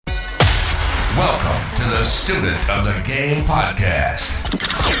Welcome to the Student of the Game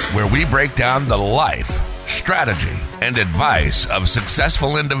podcast, where we break down the life, strategy, and advice of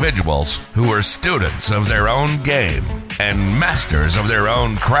successful individuals who are students of their own game and masters of their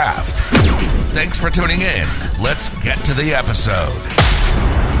own craft. Thanks for tuning in. Let's get to the episode.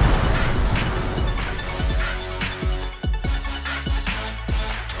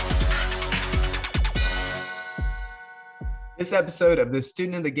 This episode of the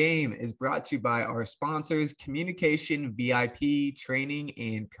Student of the Game is brought to you by our sponsors, Communication VIP Training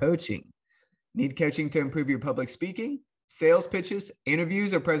and Coaching. Need coaching to improve your public speaking, sales pitches,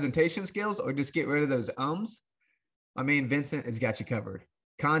 interviews, or presentation skills, or just get rid of those ums? My man Vincent has got you covered.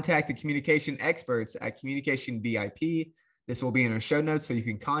 Contact the communication experts at Communication VIP. This will be in our show notes so you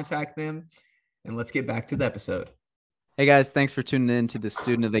can contact them. And let's get back to the episode. Hey guys, thanks for tuning in to the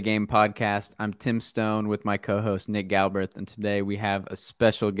Student of the Game podcast. I'm Tim Stone with my co-host Nick Galbraith, and today we have a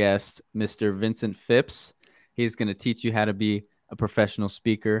special guest, Mr. Vincent Phipps. He's going to teach you how to be a professional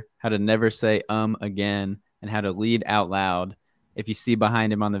speaker, how to never say again, and how to lead out loud. If you see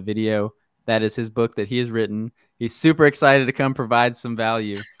behind him on the video, that is his book that he has written. He's super excited to come provide some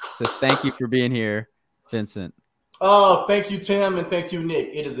value. So thank you for being here, Vincent. Oh, thank you, Tim, and thank you, Nick.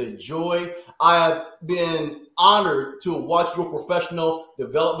 It is a joy. I have been honored to watch your professional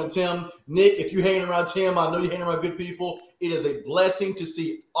development, Tim. Nick, if you're hanging around Tim, I know you're hanging around good people. It is a blessing to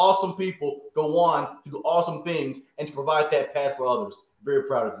see awesome people go on to do awesome things and to provide that path for others. Very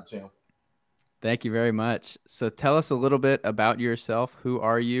proud of you, Tim. Thank you very much. So tell us a little bit about yourself. Who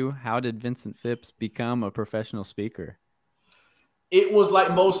are you? How did Vincent Phipps become a professional speaker? It was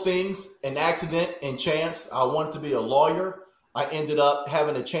like most things, an accident and chance. I wanted to be a lawyer. I ended up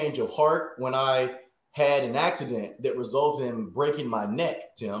having a change of heart when I had an accident that resulted in breaking my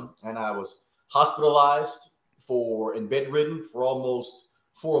neck, Tim. And I was hospitalized and bedridden for almost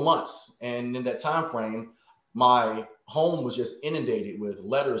 4 months. And in that time frame, my home was just inundated with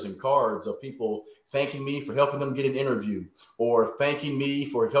letters and cards of people thanking me for helping them get an interview or thanking me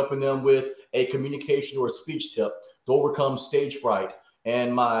for helping them with a communication or a speech tip to overcome stage fright.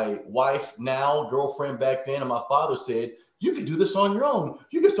 And my wife now, girlfriend back then, and my father said, you can do this on your own.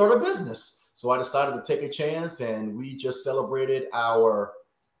 You can start a business. So I decided to take a chance, and we just celebrated our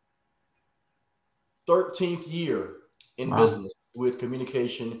 13th year in business with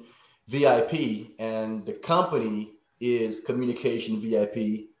Communication VIP. And the company is Communication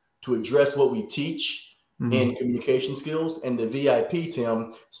VIP to address what we teach in communication skills. And the VIP,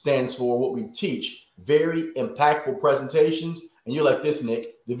 Tim, stands for what we teach. Very impactful presentations. And you're like this,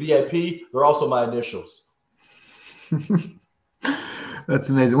 Nick. The VIP, they're also my initials. That's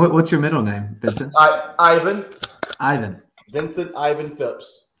amazing. What's your middle name, Vincent? Ivan. Ivan. Vincent Ivan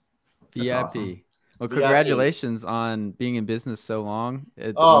Phipps. VIP. Awesome. Well, congratulations on being in business so long.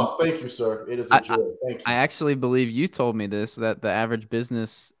 Thank you, sir. It is a joy. Thank you. I actually believe you told me this, that the average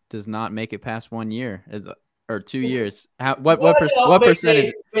business does not make it past 1 year or 2 years. What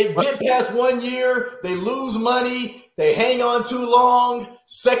percentage? They get past 1 year, they lose money, they hang on too long.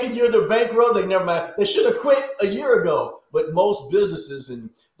 Second year, they're bankrupt. They never mind. They should have quit a year ago. But most businesses, and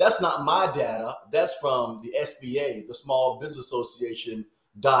that's not my data, that's from the SBA, the Small Business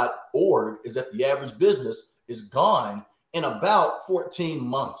Association.org, is that the average business is gone in about 14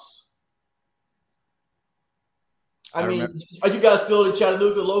 months. I mean, are you guys still in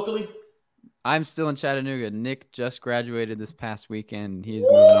Chattanooga locally? I'm still in Chattanooga. Nick just graduated this past weekend. He's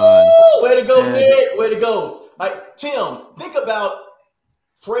moving on. Way to go, Nick. Way to go. Tim, think about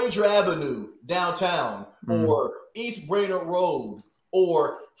Fraser Avenue downtown or East Brainerd Road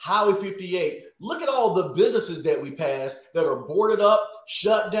or Highway 58. Look at all the businesses that we passed that are boarded up,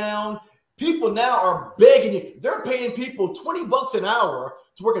 shut down. People now are begging you. They're paying people $20 an hour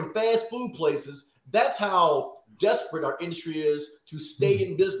to work in fast food places. That's how desperate our industry is to stay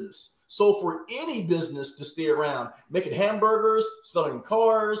in business. So for any business to stay around, making hamburgers, selling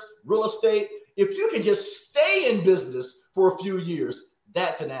cars, real estate, if you can just stay in business for a few years,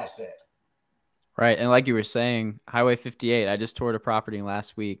 that's an asset. Right. And like you were saying, Highway 58, I just toured a property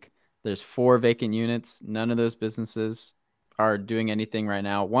last week. There's 4 vacant units. None of those businesses are doing anything right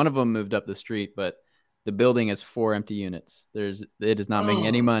now. One of them moved up the street, but the building has 4 empty units. It is not making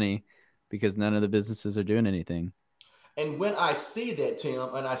any money because none of the businesses are doing anything. And when I see that,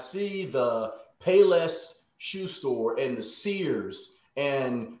 Tim, and I see the Payless shoe store and the Sears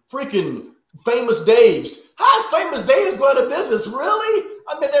and freaking Famous Dave's, how's Famous Dave's going out of business? Really?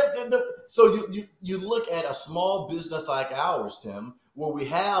 I mean, so you look at a small business like ours, Tim, where we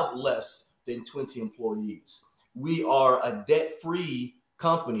have less than 20 employees. We are a debt-free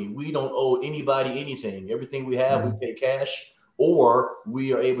company. We don't owe anybody anything. Everything we have, we pay cash or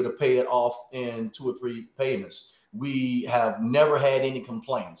we are able to pay it off in 2 or 3 payments. We have never had any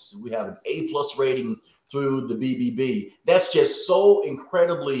complaints. We have an A+ rating through the BBB. That's just so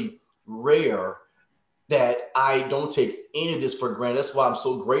incredibly rare that I don't take any of this for granted. That's why I'm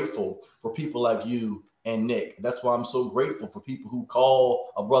so grateful for people like you and Nick. That's why I'm so grateful for people who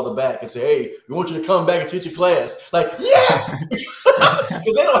call a brother back and say, hey, we want you to come back and teach a class. Like, yes,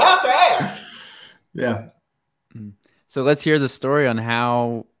 because they don't have to ask. Yeah. So let's hear the story on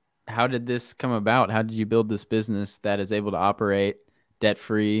how did this come about? How did you build this business that is able to operate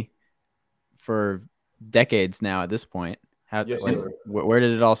debt-free for decades now at this point? Yes, sir. Where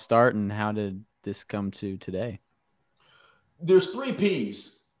did it all start, and how did this come to today? There's 3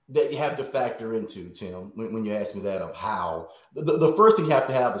 P's that you have to factor into, Tim, when you ask me that of how. The first thing you have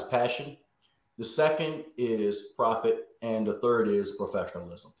to have is passion. The second is profit. And the third is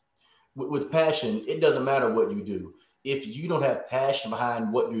professionalism. With passion, it doesn't matter what you do. If you don't have passion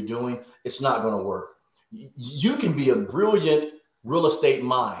behind what you're doing, it's not going to work. You can be a brilliant real estate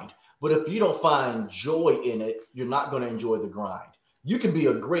mind, but if you don't find joy in it, you're not going to enjoy the grind. You can be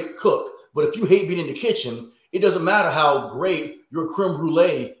a great cook, but if you hate being in the kitchen, it doesn't matter how great your creme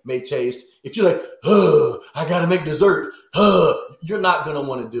brulee may taste. If you're like, I got to make dessert, you're not going to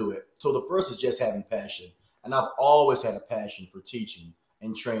want to do it. So the first is just having passion. And I've always had a passion for teaching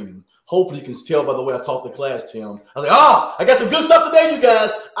and training. Hopefully you can tell by the way I taught the class, Tim. I was like, I got some good stuff today, you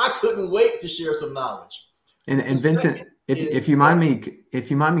guys. I couldn't wait to share some knowledge. And Vincent, if you mind me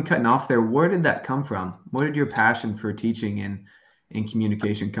cutting off there, where did that come from? Where did your passion for teaching and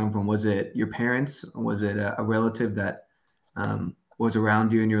communication come from? Was it your parents? Was it a relative that was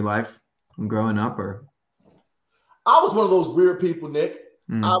around you in your life growing up? Or I was one of those weird people, Nick.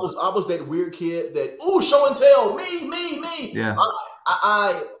 I was that weird kid that, show and tell, me. Yeah.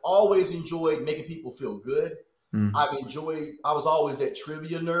 I always enjoyed making people feel good. I was always that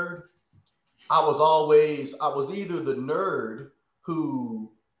trivia nerd. I was either the nerd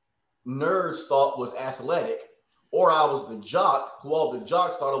who nerds thought was athletic, or I was the jock who all the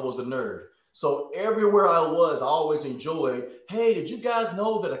jocks thought I was a nerd. So everywhere I was, I always enjoyed, hey, did you guys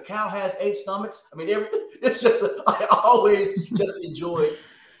know that a cow has 8 stomachs? I mean, it's just, I always just enjoyed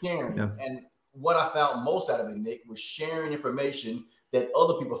sharing. Yeah. And what I found most out of it, Nick, was sharing information that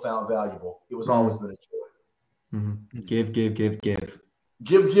other people found valuable. It was always been a joy. Mm-hmm. Give. Give.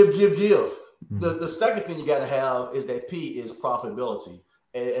 The second thing you got to have is that P is profitability.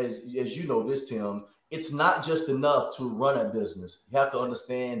 As you know this, Tim, it's not just enough to run a business. You have to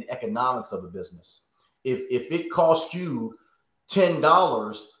understand the economics of a business. If it costs you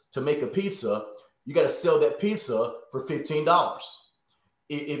 $10 to make a pizza, you got to sell that pizza for $15.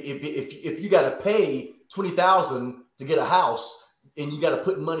 If you got to pay $20,000 to get a house and you got to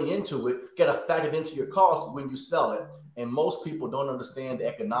put money into it, you got to factor it into your costs when you sell it. And most people don't understand the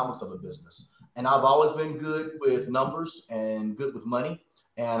economics of a business. And I've always been good with numbers and good with money.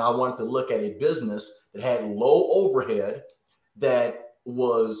 And I wanted to look at a business that had low overhead, that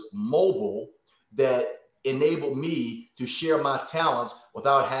was mobile, that enabled me to share my talents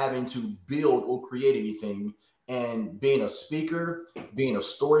without having to build or create anything. And being a speaker, being a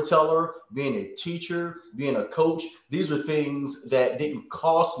storyteller, being a teacher, being a coach, these are things that didn't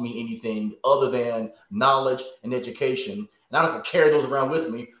cost me anything other than knowledge and education. And I don't have to carry those around with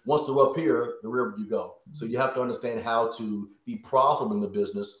me. Once they're up here, the river you go. So you have to understand how to be profitable in the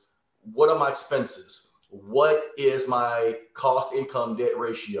business. What are my expenses? What is my cost income debt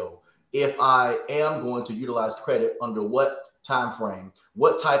ratio? If I am going to utilize credit, under what time frame?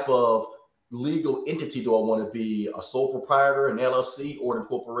 What type of legal entity do I want to be? A sole proprietor, an LLC, or an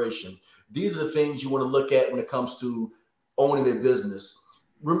incorporation? These are the things you want to look at when it comes to owning a business.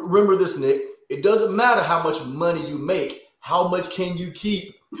 Remember this, Nick. It doesn't matter how much money you make. How much can you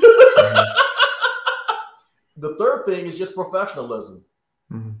keep? The third thing is just professionalism.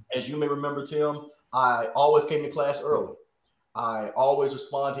 As you may remember, Tim, I always came to class early. I always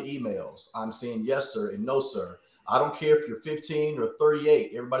respond to emails. I'm saying yes, sir, and no, sir. I don't care if you're 15 or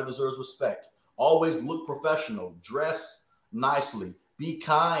 38. Everybody deserves respect. Always look professional. Dress nicely. Be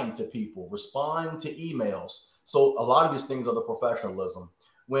kind to people. Respond to emails. So a lot of these things are the professionalism.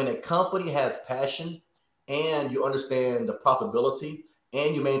 When a company has passion and you understand the profitability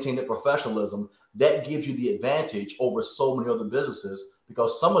and you maintain that professionalism, that gives you the advantage over so many other businesses,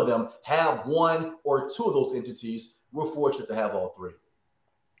 because some of them have one or two of those entities. We're fortunate to have all 3.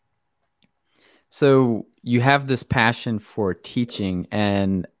 So you have this passion for teaching,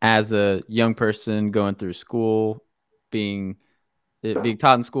 and as a young person going through school, being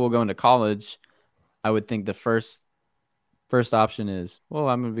taught in school, going to college, I would think the first option is, well,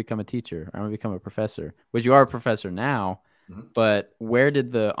 I'm going to become a teacher. I'm going to become a professor, which you are a professor now. but where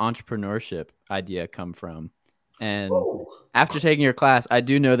did the entrepreneurship idea come from? And after taking your class, I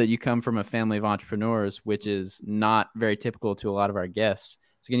do know that you come from a family of entrepreneurs, which is not very typical to a lot of our guests.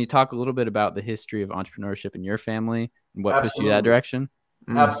 So can you talk a little bit about the history of entrepreneurship in your family and what pushed you that direction?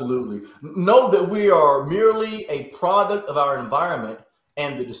 Absolutely. Know that we are merely a product of our environment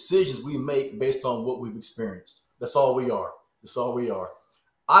and the decisions we make based on what we've experienced. That's all we are. That's all we are.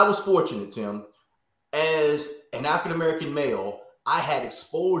 I was fortunate, Tim. As an African-American male, I had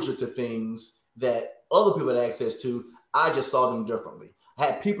exposure to things that other people had access to. I just saw them differently. I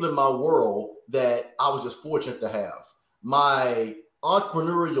had people in my world that I was just fortunate to have. My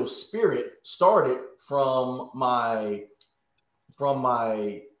entrepreneurial spirit started from my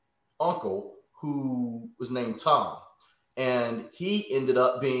uncle, who was named Tom. And he ended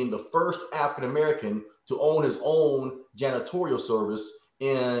up being the first African-American to own his own janitorial service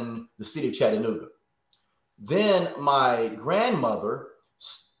in the city of Chattanooga. Then my grandmother,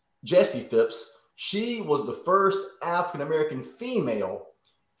 Jessie Phipps, she was the first African-American female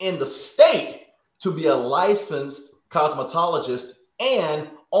in the state to be a licensed cosmetologist and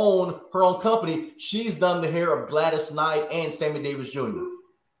own her own company. She's done the hair of Gladys Knight and Sammy Davis Jr.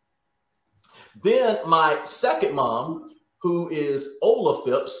 Then my second mom, who is Ola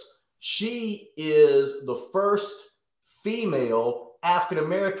Phipps, she is the first female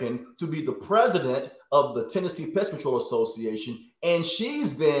African-American to be the president of the Tennessee Pest Control Association. And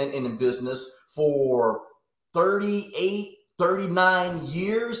she's been in the business for 38, 39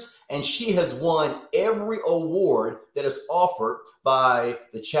 years. And she has won every award that is offered by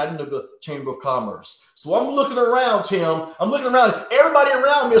the Chattanooga Chamber of Commerce. So I'm looking around, Tim. I'm looking around. Everybody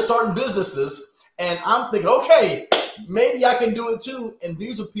around me is starting businesses. And I'm thinking, okay, maybe I can do it too. And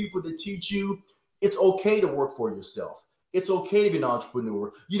these are people that teach you it's okay to work for yourself. It's okay to be an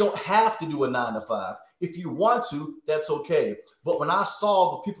entrepreneur. You don't have to do a 9-to-5. If you want to, that's okay. But when I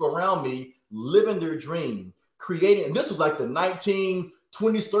saw the people around me living their dream, creating, and this was like the 1920s,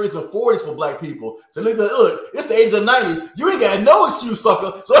 30s, and 40s for Black people. So look, it's the 80s and 90s. You ain't got no excuse,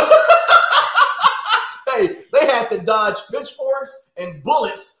 sucker. So hey, they had to dodge pitchforks and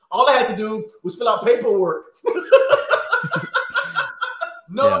bullets. All they had to do was fill out paperwork.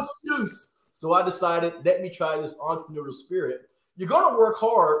 No excuse. So I decided, let me try this entrepreneurial spirit. You're going to work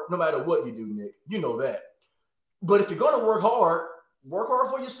hard no matter what you do, Nick. You know that. But if you're going to work hard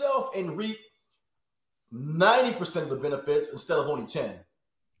for yourself and reap 90% of the benefits instead of only 10.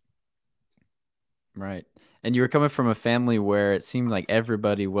 Right. And you were coming from a family where it seemed like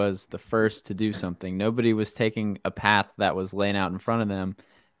everybody was the first to do something. Nobody was taking a path that was laying out in front of them.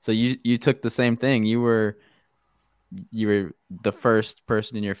 So you took the same thing. You were the first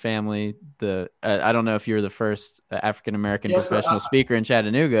person in your family. I don't know if you were the first African-American professional speaker in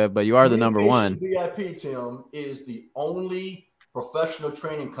Chattanooga, but you are the number one. VIP, Tim, is the only professional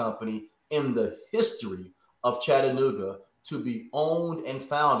training company in the history of Chattanooga to be owned and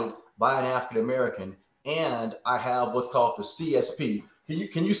founded by an African-American. And I have what's called the CSP.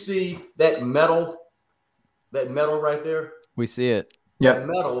 Can you see that medal? That medal right there? We see it. That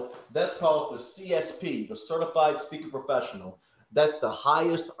medal, that's called the CSP, the Certified Speaking Professional. That's the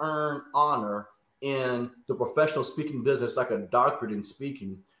highest earned honor in the professional speaking business, like a doctorate in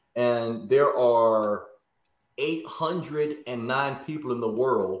speaking. And there are 809 people in the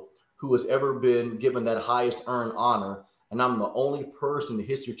world who has ever been given that highest earned honor. And I'm the only person in the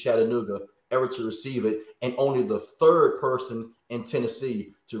history of Chattanooga ever to receive it, and only the third person in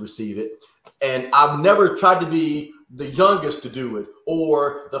Tennessee to receive it. And I've never tried to be the youngest to do it,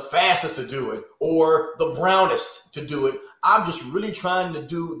 or the fastest to do it, or the brownest to do it. I'm just really trying to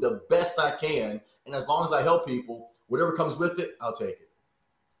do the best I can. And as long as I help people, whatever comes with it, I'll take it.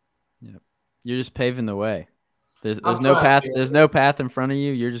 Yeah. You're just paving the way. There's no path. There's no path in front of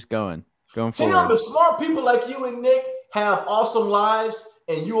you. You're just going forward. Tim, if smart people like you and Nick have awesome lives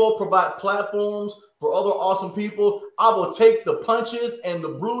and you all provide platforms for other awesome people, I will take the punches and the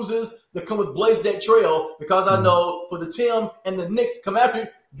bruises that come with blazing that trail, because I know for the Tim and the Nick come after you,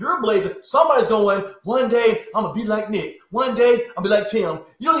 you're blazing. Somebody's going, one day I'm going to be like Nick. One day I'll be like Tim.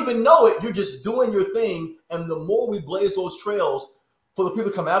 You don't even know it. You're just doing your thing. And the more we blaze those trails for the people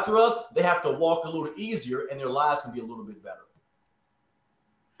that come after us, they have to walk a little easier and their lives can be a little bit better.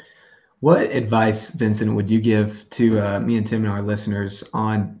 What advice, Vincent, would you give to me and Tim and our listeners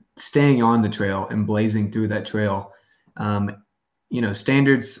on staying on the trail and blazing through that trail?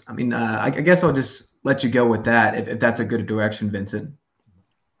 Standards. I mean, I guess I'll just let you go with that if that's a good direction, Vincent.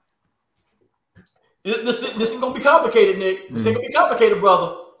 This ain't going to be complicated, Nick. This ain't going to be complicated,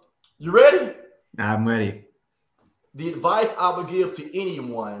 brother. You ready? I'm ready. The advice I would give to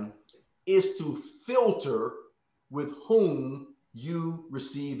anyone is to filter with whom you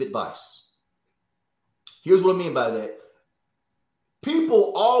receive advice. Here's what I mean by that.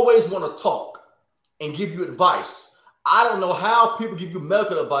 People always want to talk and give you advice. I don't know how people give you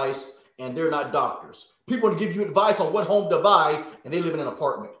medical advice and they're not doctors. People want to give you advice on what home to buy and they live in an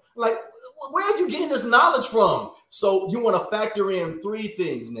apartment. Like, where are you getting this knowledge from? So you want to factor in three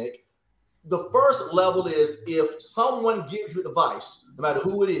things, Nick. The first level is if someone gives you advice, no matter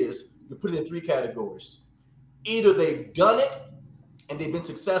who it is, you put it in three categories. Either they've done it and they've been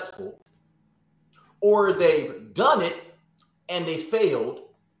successful, or they've done it and they failed,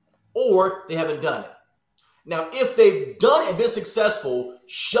 or they haven't done it. Now, if they've done it and been successful,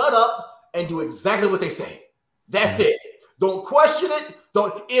 shut up and do exactly what they say. That's it. Don't question it.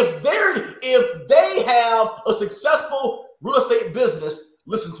 If they have a successful real estate business,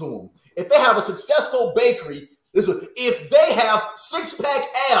 listen to them. If they have a successful bakery, listen. If they have six-pack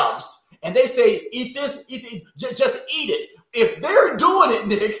abs and they say, eat this, just eat it. If they're doing it,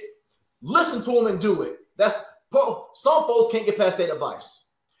 Nick, listen to them and do it. Some folks can't get past that advice.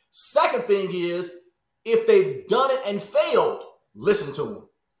 Second thing is, if they've done it and failed, listen to them.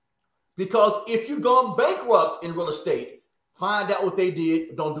 Because if you've gone bankrupt in real estate, find out what they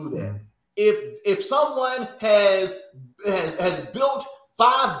did. Don't do that. If someone has built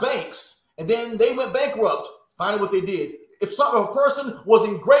 5 banks and then they went bankrupt, find out what they did. If a person was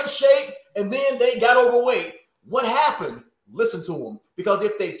in great shape and then they got overweight, what happened? Listen to them. Because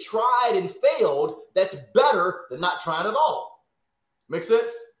if they've tried and failed, that's better than not trying at all. Make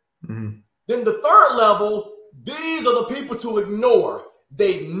sense? Mm-hmm. Then the third level, these are the people to ignore.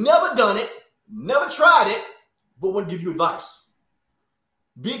 They've never done it, never tried it, but want to give you advice.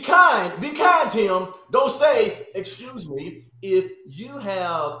 Be kind, Tim. Don't say, excuse me, if you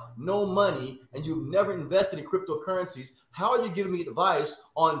have no money and you've never invested in cryptocurrencies, how are you giving me advice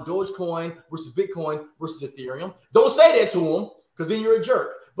on Dogecoin versus Bitcoin versus Ethereum? Don't say that to them, because then you're a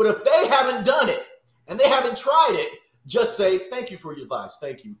jerk. But if they haven't done it and they haven't tried it, just say, thank you for your advice.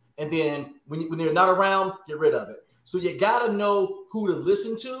 Thank you. And then when they're not around, get rid of it. So you got to know who to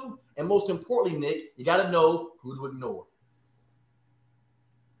listen to. And most importantly, Nick, you got to know who to ignore.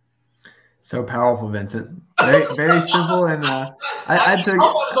 So powerful, Vincent. Very, very simple. And I took.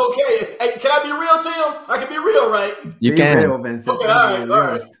 It's okay. Hey, can I be real, Tim? I can be real, right? You can. Be real, Vincent. Okay, all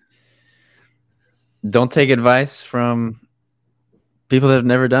right. Don't take advice from people that have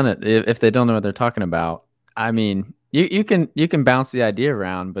never done it if they don't know what they're talking about. I mean, you can bounce the idea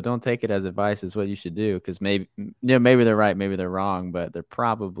around, but don't take it as advice is what you should do, because maybe they're right, maybe they're wrong, but they're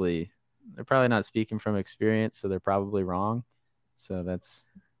probably not speaking from experience, so they're probably wrong. So that's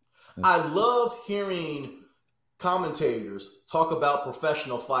I love hearing commentators talk about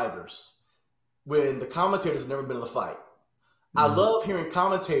professional fighters when the commentators have never been in a fight. I love hearing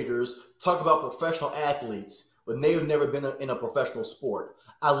commentators talk about professional athletes when they have never been in a professional sport.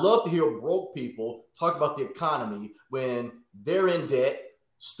 I love to hear broke people talk about the economy when they're in debt,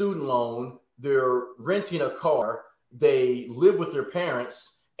 student loan, they're renting a car, they live with their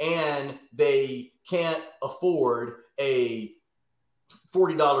parents, and they can't afford a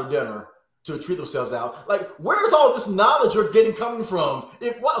 $40 dinner to treat themselves out. Like, where's all this knowledge you're getting coming from?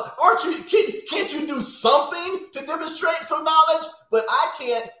 Can't you do something to demonstrate some knowledge? But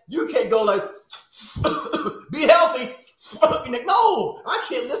you can't go like, be healthy. No, I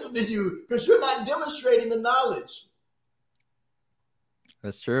can't listen to you because you're not demonstrating the knowledge.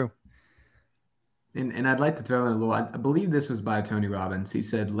 That's true. And I'd like to throw in a little, I believe this was by Tony Robbins. He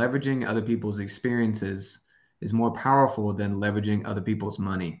said, leveraging other people's experiences is more powerful than leveraging other people's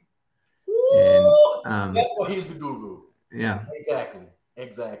money. And, that's why he's the guru. Yeah,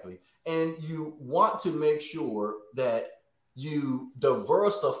 exactly. And you want to make sure that you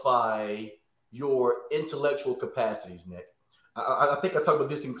diversify your intellectual capacities, Nick. I think I talked about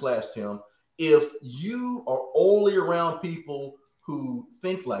this in class, Tim. If you are only around people who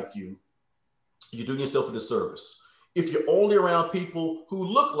think like you, you're doing yourself a disservice. If you're only around people who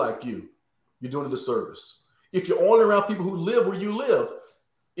look like you, you're doing a disservice. If you're only around people who live where you live,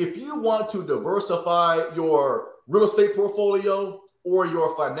 if you want to diversify your real estate portfolio or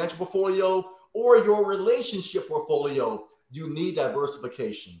your financial portfolio or your relationship portfolio, you need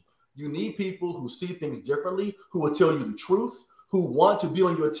diversification. You need people who see things differently, who will tell you the truth, who want to be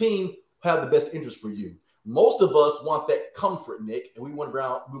on your team, have the best interest for you. Most of us want that comfort, Nick, and we want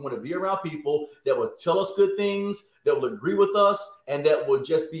to be around people that will tell us good things, that will agree with us, and that will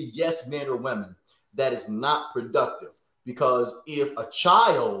just be yes men or women. That is not productive, because if a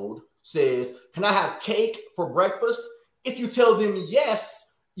child says, "Can I have cake for breakfast?" If you tell them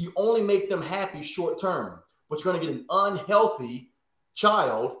yes, you only make them happy short term, but you're going to get an unhealthy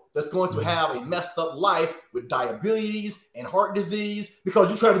child that's going to have a messed up life with diabetes and heart disease because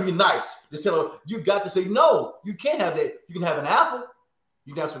you're trying to be nice. Just tell them, you got to say, no, you can't have that. You can have an apple.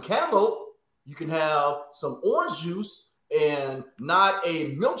 You can have some cantaloupe. You can have some orange juice and not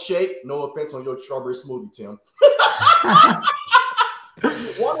a milkshake. No offense on your strawberry smoothie, Tim. But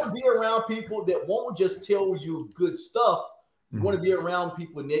you want to be around people that won't just tell you good stuff. You want to be around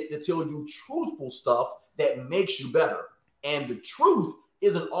people, Nick, that tell you truthful stuff that makes you better. And the truth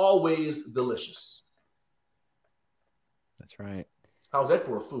isn't always delicious. That's right. How's that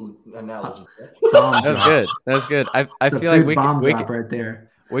for a food analogy? That's good. That's good. I feel like we could right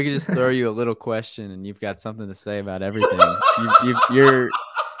there. We could just throw you a little question, and you've got something to say about everything. You're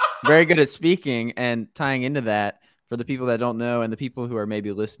very good at speaking, and tying into that, for the people that don't know and the people who are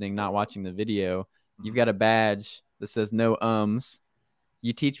maybe listening, not watching the video, you've got a badge that says no ums.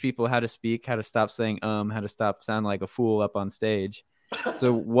 You teach people how to speak, how to stop saying how to stop sounding like a fool up on stage.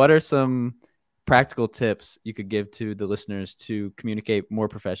 So what are some practical tips you could give to the listeners to communicate more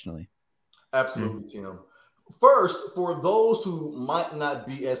professionally? Absolutely, Tim. First, for those who might not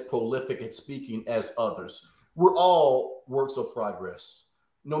be as prolific at speaking as others, we're all works of progress.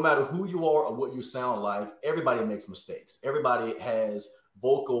 No matter who you are or what you sound like, everybody makes mistakes. Everybody has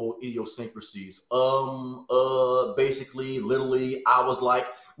vocal idiosyncrasies. Basically, literally, I was like,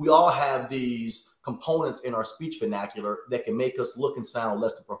 we all have these components in our speech vernacular that can make us look and sound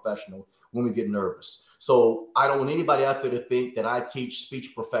less than professional when we get nervous. So I don't want anybody out there to think that I teach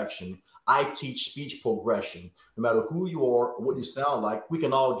speech perfection. I teach speech progression. No matter who you are or what you sound like, we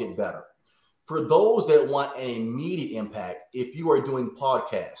can all get better. For those that want an immediate impact, if you are doing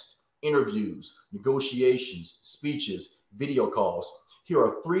podcasts, interviews, negotiations, speeches, video calls, here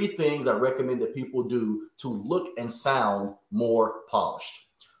are 3 things I recommend that people do to look and sound more polished.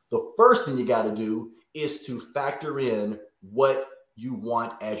 The first thing you got to do is to factor in what you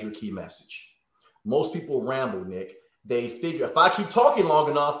want as your key message. Most people ramble, Nick. They figure if I keep talking long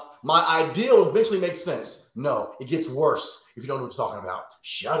enough, my ideal eventually makes sense. No, it gets worse if you don't know what you're talking about.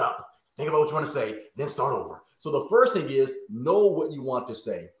 Shut up. Think about what you want to say, then start over. So the first thing is know what you want to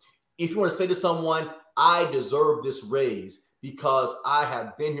say. If you want to say to someone, I deserve this raise because I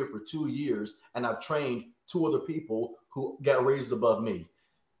have been here for 2 years and I've trained 2 other people who got raises above me.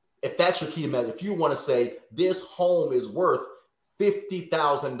 If that's your key message, if you want to say this home is worth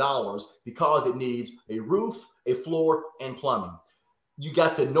 $50,000 because it needs a roof, a floor, and plumbing, you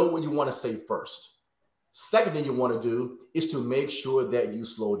got to know what you want to say first. Second thing you want to do is to make sure that you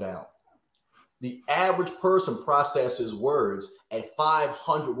slow down. The average person processes words at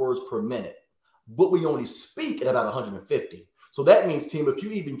 500 words per minute, but we only speak at about 150. So that means, Tim, if you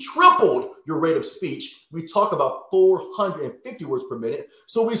even tripled your rate of speech, we talk about 450 words per minute.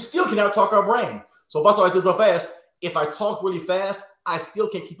 So we still can out-talk our brain. So if I talk like this real fast, if I talk really fast, I still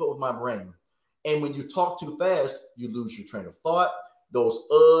can't keep up with my brain. And when you talk too fast, you lose your train of thought. Those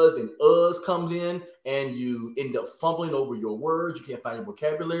uhs and uhs comes in, and you end up fumbling over your words. You can't find your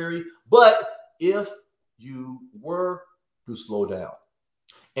vocabulary. But if you were to slow down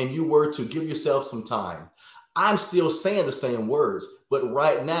and you were to give yourself some time, I'm still saying the same words, but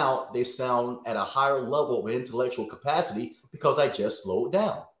right now they sound at a higher level of intellectual capacity because I just slowed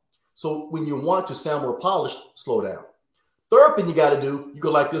down. So when you want to sound more polished, slow down. Third thing you got to do, you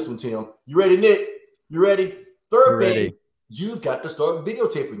go like this one, Tim. You ready, Nick? You ready? Third thing, you've got to start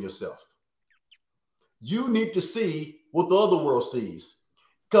videotaping yourself. You need to see what the other world sees.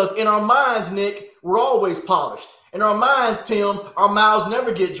 Because in our minds, Nick, we're always polished. In our minds, Tim, our mouths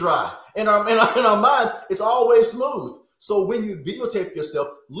never get dry. In our minds, it's always smooth. So when you videotape yourself,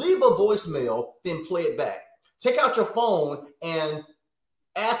 leave a voicemail, then play it back. Take out your phone and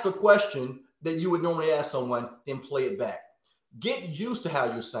ask a question that you would normally ask someone, then play it back. Get used to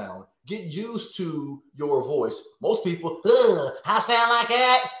how you sound. Get used to your voice. Most people, I sound like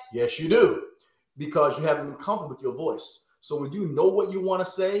that. Yes, you do, because you haven't been comfortable with your voice. So when you know what you want to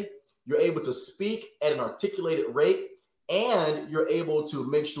say, you're able to speak at an articulated rate, and you're able to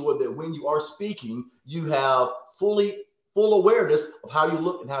make sure that when you are speaking, you have full awareness of how you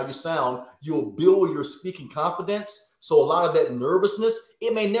look and how you sound. You'll build your speaking confidence. So a lot of that nervousness,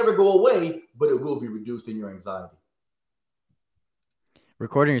 it may never go away, but it will be reduced in your anxiety.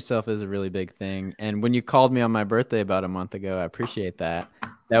 Recording yourself is a really big thing. And when you called me on my birthday about a month ago, I appreciate that.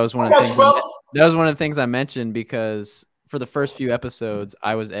 That was one of the things I mentioned, because for the first few episodes,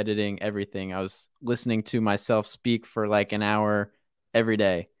 I was editing everything. I was listening to myself speak for like an hour every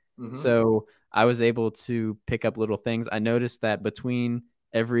day. Mm-hmm. So I was able to pick up little things. I noticed that between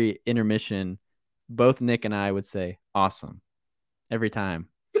every intermission, both Nick and I would say, awesome, every time.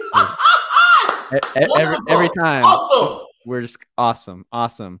 every time. Awesome. we're just awesome.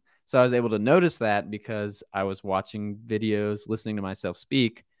 So I was able to notice that because I was watching videos, listening to myself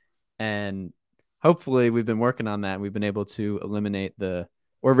speak, and hopefully we've been working on that. We've been able to eliminate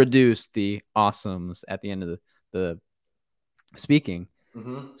or reduce the awesomes at the end of the speaking.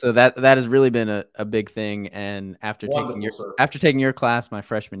 Mm-hmm. So that has really been a big thing. And after Wonderful, taking your class my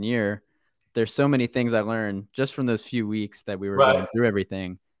freshman year, there's so many things I learned just from those few weeks that we were right. going through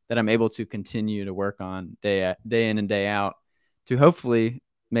everything that I'm able to continue to work on day in and day out to hopefully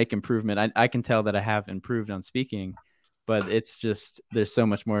make improvement. I can tell that I have improved on speaking, but it's just, there's so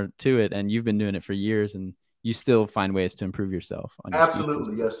much more to it. And you've been doing it for years and you still find ways to improve yourself on your Absolutely.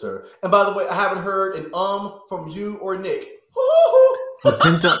 speeches. Yes, sir. And by the way, I haven't heard an from you or Nick. Well,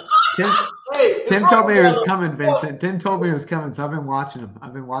 Tim told me it was coming, Vincent. Tim told me it was coming, so I've been watching him.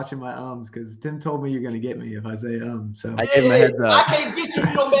 I've been watching my ums because Tim told me you're going to get me if I say So I gave him a heads up. I can't get you if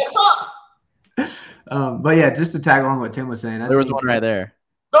you don't mess up. But yeah, just to tag along what Tim was saying, There was one right there.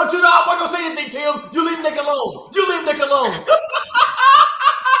 Don't you know? I'm not going to say anything, Tim. You leave Nick alone.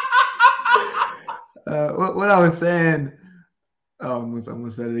 What I was saying. Oh, I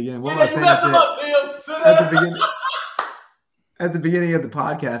almost said it again. What See was I that? You messed him up, Tim. At the beginning of the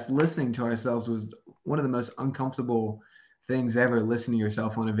podcast, listening to ourselves was one of the most uncomfortable things ever. Listening to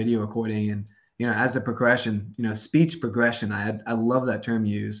yourself on a video recording, and as a progression, speech progression. I love that term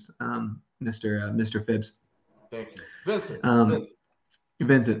used, Mr. Phipps. Thank you, Vincent.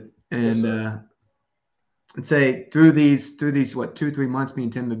 Vincent, and Yes, I'd say through these 2-3 months, me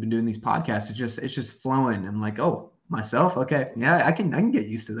and Tim have been doing these podcasts. It's just flowing. I'm like, oh, myself, okay, yeah, I can get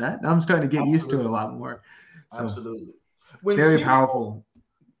used to that. I'm starting to get used to it a lot more. So, absolutely. Powerful.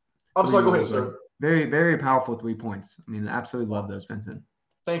 I'm sorry. Go ahead, sir. Very, very powerful 3 points. I mean, I absolutely love those, Vincent.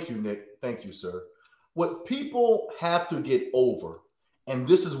 Thank you, Nick. Thank you, sir. What people have to get over, and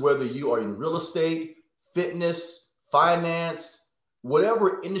this is whether you are in real estate, fitness, finance,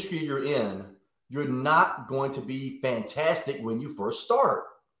 whatever industry you're in, you're not going to be fantastic when you first start.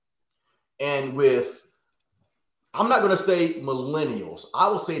 And I'm not going to say millennials. I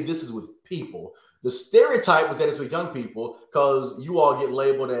will say this is with people. The stereotype is that it's with young people because you all get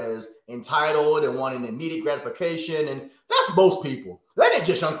labeled as entitled and wanting immediate gratification. And that's most people. That ain't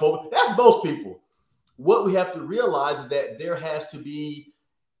just young folk. That's most people. What we have to realize is that there has to be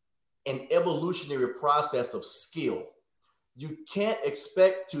an evolutionary process of skill. You can't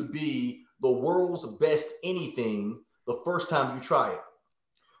expect to be the world's best anything the first time you try it.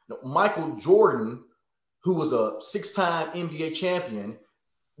 Now, Michael Jordan, who was a 6-time NBA champion,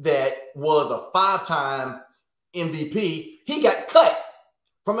 that was a 5-time MVP, he got cut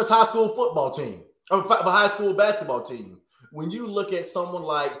from his high school football team, or high school basketball team. When you look at someone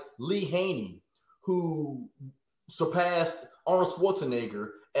like Lee Haney, who surpassed Arnold Schwarzenegger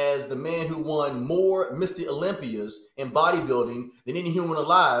as the man who won more Mr. Olympias in bodybuilding than any human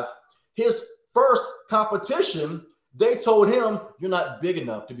alive, his first competition, they told him, "You're not big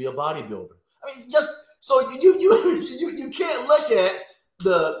enough to be a bodybuilder." I mean, just so you can't look at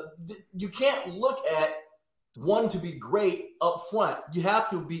you can't look at one to be great up front. You have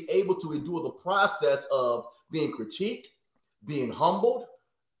to be able to endure the process of being critiqued, being humbled,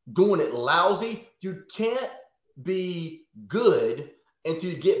 doing it lousy. You can't be good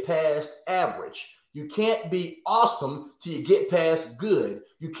until you get past average. You can't be awesome till you get past good.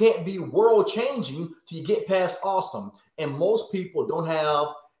 You can't be world changing till you get past awesome. And most people don't have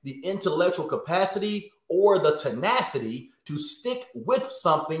the intellectual capacity or the tenacity to stick with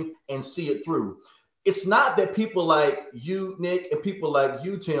something and see it through. It's not that people like you, Nick, and people like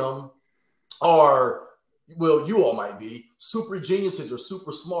you, Tim, are, well, you all might be super geniuses or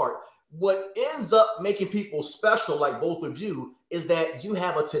super smart. What ends up making people special, like both of you, is that you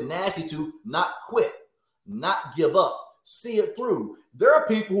have a tenacity to not quit, not give up, see it through. There are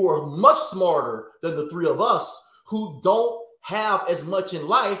people who are much smarter than the three of us who don't have as much in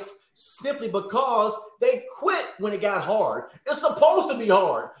life simply because they quit when it got hard. It's supposed to be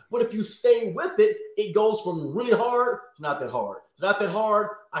hard, but if you stay with it, it goes from really hard to not that hard. It's not that hard,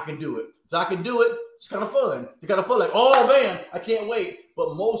 I can do it. So I can do it, it's kind of fun. You kind of feel like, oh man, I can't wait.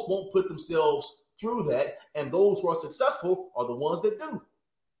 But most won't put themselves through that, and those who are successful are the ones that do.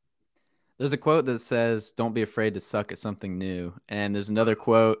 There's a quote that says, "Don't be afraid to suck at something new." And there's another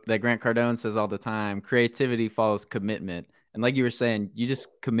quote that Grant Cardone says all the time: "Creativity follows commitment." And like you were saying, you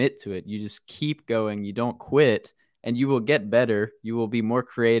just commit to it. You just keep going. You don't quit, and you will get better. You will be more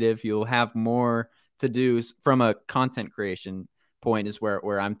creative. You'll have more to do. From a content creation point is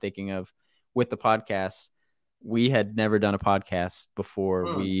where I'm thinking of with the podcast. We had never done a podcast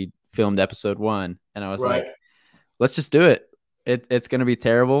before we filmed episode 1. And I was like, let's just do it. It's going to be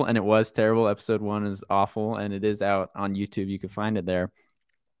terrible, and it was terrible. Episode 1 is awful, and it is out on YouTube. You can find it there.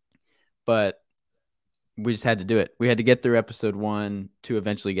 But we just had to do it. We had to get through episode 1 to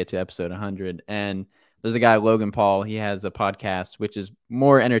eventually get to episode 100. And there's a guy, Logan Paul. He has a podcast, which is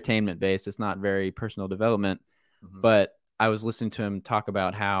more entertainment based. It's not very personal development. Mm-hmm. But I was listening to him talk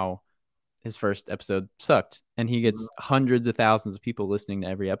about how his first episode sucked, and he gets hundreds of thousands of people listening to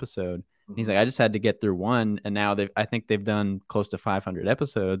every episode. He's like, I just had to get through one, and now I think they've done close to 500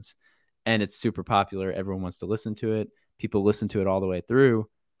 episodes, and it's super popular. Everyone wants to listen to it. People listen to it all the way through.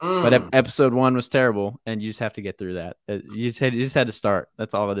 But episode 1 was terrible, and you just have to get through that. You just had to start.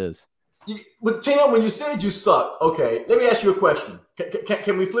 That's all it is. But Tim, when you said you sucked, okay, let me ask you a question.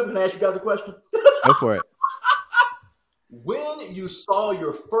 Can we flip and ask you guys a question? Go for it. When you saw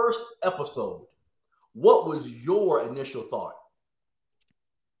your first episode, what was your initial thought?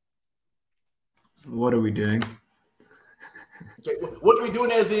 What are we doing? Okay, what are we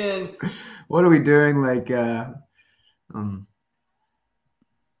doing as in? What are we doing? Like, on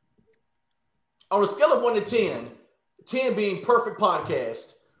a scale of 1 to 10, 10 being perfect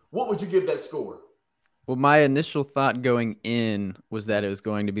podcast, what would you give that score? Well, my initial thought going in was that it was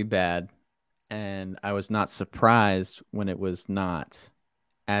going to be bad. And I was not surprised when it was not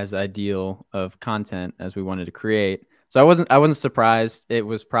as ideal of content as we wanted to create. So I wasn't surprised. It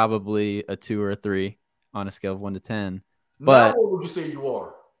was probably a 2 or a 3 on a scale of 1 to 10. But now what would you say you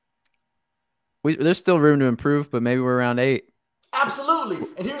are? There's still room to improve, but maybe we're around 8. Absolutely.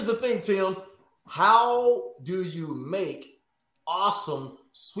 And here's the thing, Tim. How do you make awesome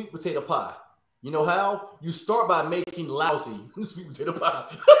sweet potato pie? You know how? You start by making lousy sweet potato pie.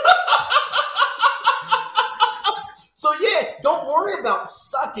 So yeah, don't worry about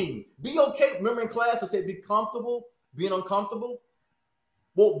sucking. Be okay. Remember in class I said be comfortable being uncomfortable?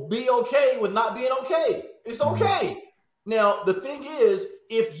 Well, be okay with not being okay. It's okay. Now, the thing is,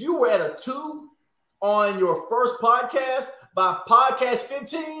 if you were at a 2 on your first podcast, by podcast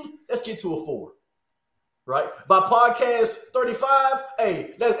 15, let's get to a 4. Right? By podcast 35,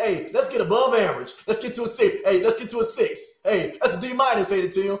 let's get above average. Let's get to a 6. Hey, let's get to a 6. Hey, that's a D minus, say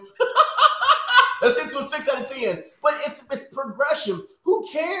it to you. Let's get to a 6 out of 10. But it's progression. Who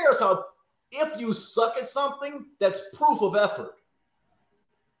cares if you suck at something, that's proof of effort.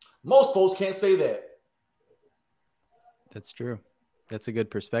 Most folks can't say that. That's true. That's a good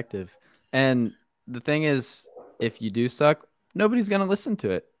perspective. And the thing is, if you do suck, nobody's going to listen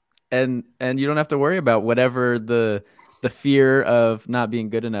to it. And you don't have to worry about whatever the fear of not being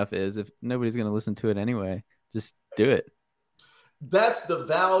good enough is. If nobody's going to listen to it anyway, just do it. That's the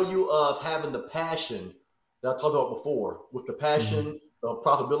value of having the passion that I talked about before, with the passion, the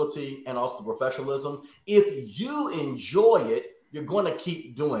profitability, and also the professionalism. If you enjoy it, you're going to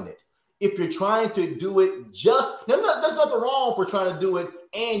keep doing it. If you're trying to do it there's nothing wrong for trying to do it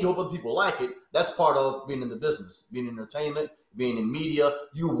and you hope other people like it. That's part of being in the business, being in entertainment, being in media.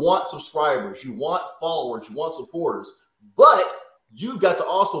 You want subscribers, you want followers, you want supporters, but you got to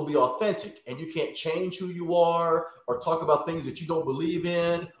also be authentic, and you can't change who you are or talk about things that you don't believe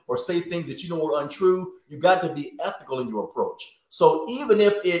in or say things that you know are untrue. You got to be ethical in your approach. So even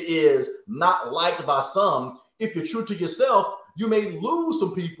if it is not liked by some, if you're true to yourself, you may lose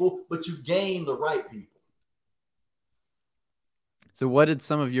some people, but you gain the right people. So what did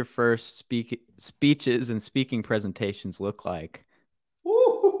some of your first speeches and speaking presentations look like?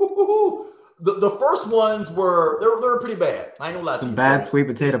 Ooh. The first ones they were pretty bad. I ain't gonna lie to you. Bad sweet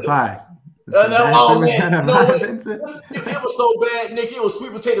potato pie. It was so bad, Nick. It was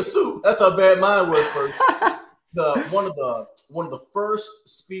sweet potato soup. That's how bad mine was first. One of the first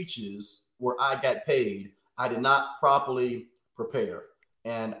speeches where I got paid, I did not properly prepare,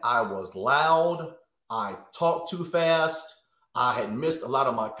 and I was loud. I talked too fast. I had missed a lot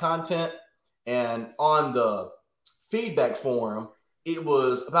of my content, and on the feedback forum, it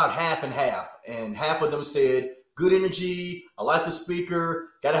was about half and half. And half of them said, good energy, I like the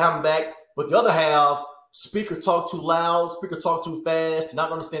speaker, got to have him back. But the other half, speaker talked too loud, speaker talked too fast, did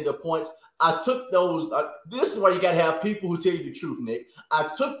not understand their points. I took those. This is why you got to have people who tell you the truth, Nick. I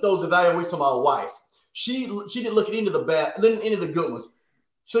took those evaluations to my wife. She didn't look at any of the good ones.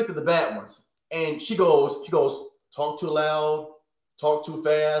 She looked at the bad ones. And she goes, talk too loud, talk too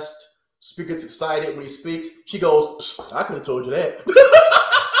fast. Speaker gets excited when he speaks. She goes, I could have told you that.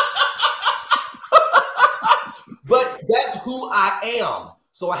 But that's who I am.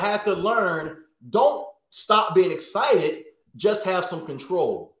 So I had to learn, don't stop being excited, just have some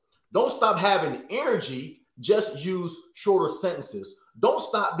control. Don't stop having energy, just use shorter sentences. Don't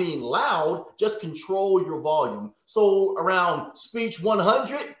stop being loud, just control your volume. So around speech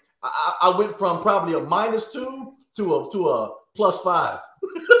 100, I went from probably a -2 to +5.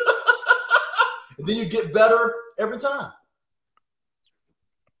 And then you get better every time.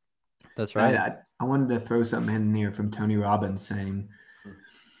 That's right. I wanted to throw something in here from Tony Robbins saying,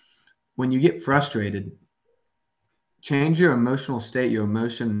 when you get frustrated, change your emotional state, your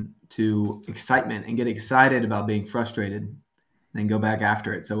emotion to excitement, and get excited about being frustrated, then go back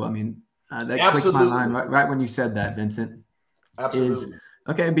after it. So, I mean, that clicks my mind right when you said that, Vincent. Absolutely.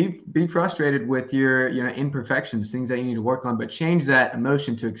 Okay, be frustrated with your imperfections, things that you need to work on, but change that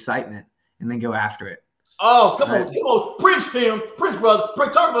emotion to excitement and then go after it. Oh, come on. Preach, Tim. Preach, brother.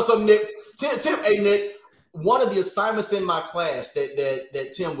 Talk about something, Nick. Tim, hey, Nick, one of the assignments in my class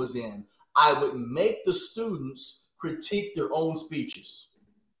that Tim was in, I would make the students critique their own speeches.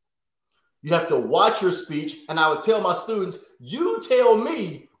 You have to watch your speech, and I would tell my students, you tell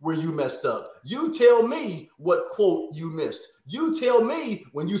me where you messed up. You tell me what quote you missed. You tell me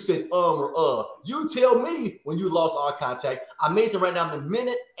when you said or You tell me when you lost eye contact. I made them write down the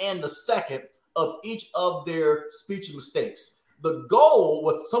minute and the second of each of their speech mistakes. The goal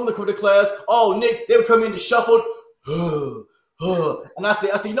was someone to come to class, oh, Nick, they would come in and shuffled. And I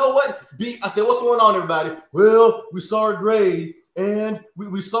said, you know what? I said, what's going on, everybody? Well, we saw our grade. And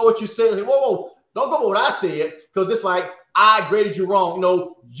we saw what you said. Like, whoa, don't go with what I said, because it's like I graded you wrong.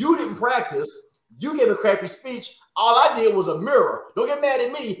 No, you didn't practice. You gave a crappy speech. All I did was a mirror. Don't get mad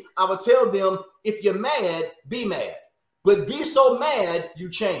at me. I would tell them, if you're mad, be mad. But be so mad, you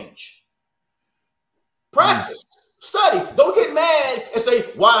change. Practice. Study. Don't get mad and say,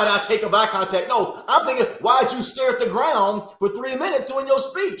 why did I take eye contact? No, I'm thinking, why did you stare at the ground for 3 minutes doing your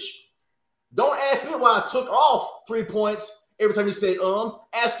speech? Don't ask me why I took off 3 points every time you said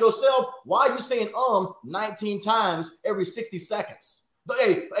ask yourself, why are you saying 19 times every 60 seconds?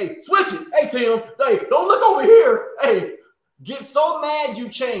 Hey, switch it. Hey, Tim, hey, don't look over here. Hey, get so mad you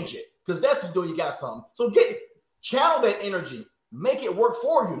change it, because that's what you're doing. You got something. So channel that energy. Make it work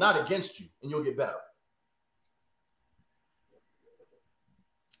for you, not against you, and you'll get better.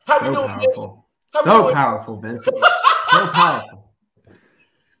 How we doing, powerful. So powerful, Vincent. So powerful.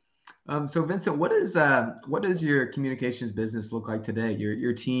 So Vincent, what does your communications business look like today?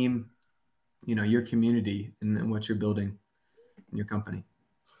 Your team, your community, and what you're building in your company.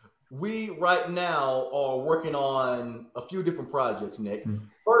 We right now are working on a few different projects, Nick. Mm-hmm.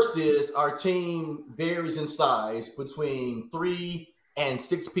 First is our team varies in size between 3 and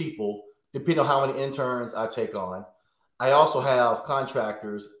 6 people, depending on how many interns I take on. I also have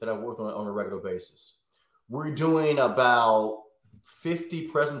contractors that I work on a regular basis. We're doing about 50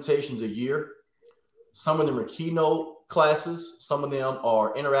 presentations a year. Some of them are keynote classes. Some of them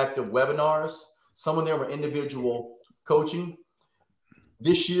are interactive webinars. Some of them are individual coaching.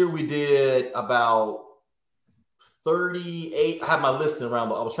 This year we did about 38. I have my list around,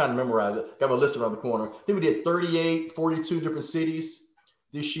 but I was trying to memorize it. Got my list around the corner. I think we did 38, 42 different cities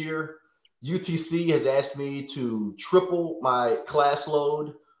this year. UTC has asked me to triple my class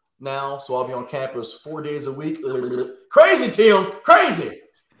load now, so I'll be on campus 4 days a week. Crazy, Tim, crazy.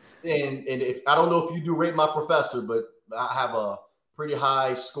 And if I don't know if you do rate my professor, but I have a pretty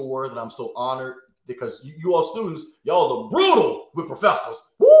high score that I'm so honored, because you all students, y'all are brutal with professors.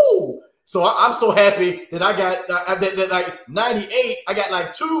 Woo! So I'm so happy that I got that like 98. I got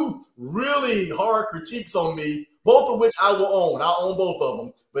like 2 really hard critiques on me, both of which I will own. I'll own both of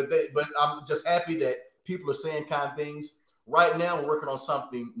them. But I'm just happy that people are saying kind things. Right now, we're working on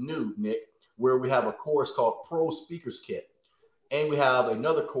something new, Nick, where we have a course called Pro Speakers Kit. And we have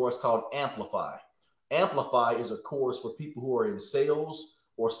another course called Amplify. Amplify is a course for people who are in sales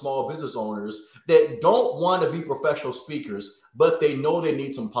or small business owners that don't want to be professional speakers, but they know they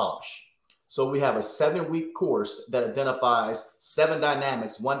need some polish. So we have a 7-week course that identifies 7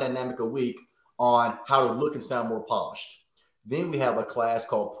 dynamics, 1 dynamic a week, on how to look and sound more polished. Then we have a class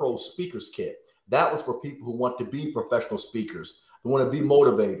called Pro Speakers Kit. That was for people who want to be professional speakers, who want to be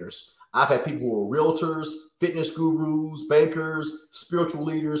motivators. I've had people who are realtors, fitness gurus, bankers, spiritual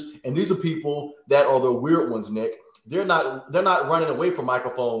leaders, and these are people that are the weird ones, Nick. They're not running away from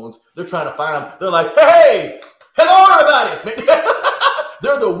microphones. They're trying to find them. They're like, hey, hello, everybody.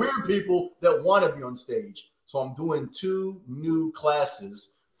 They're the weird people that want to be on stage. So I'm doing 2 new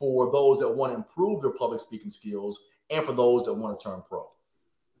classes for those that want to improve their public speaking skills and for those that want to turn pro.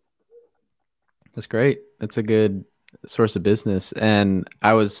 That's great. That's a good source of business. And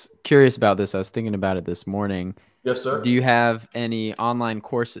I was curious about this. I was thinking about it this morning. Yes, sir. Do you have any online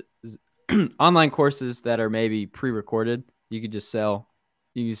courses that are maybe pre-recorded? You could just sell.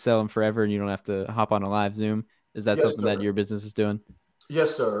 You can sell them forever and you don't have to hop on a live Zoom. Is that something that your business is doing?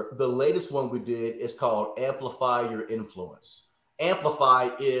 Yes, sir. The latest one we did is called Amplify Your Influence. Amplify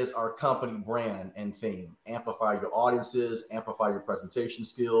is our company brand and theme. Amplify your audiences, amplify your presentation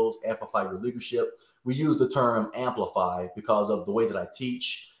skills, amplify your leadership. We use the term amplify because of the way that I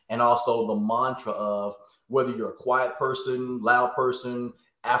teach, and also the mantra of whether you're a quiet person, loud person,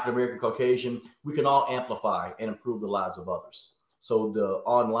 African-American, Caucasian, we can all amplify and improve the lives of others. So the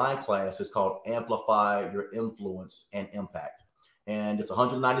online class is called Amplify Your Influence and Impact. And it's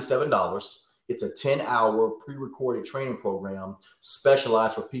 $197. It's a 10-hour pre-recorded training program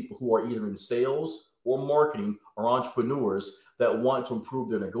specialized for people who are either in sales or marketing or entrepreneurs that want to improve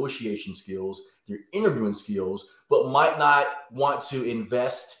their negotiation skills, their interviewing skills, but might not want to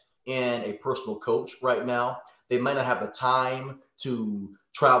invest in a personal coach right now. They might not have the time to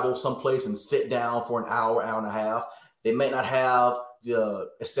travel someplace and sit down for an hour, hour and a half. They may not have the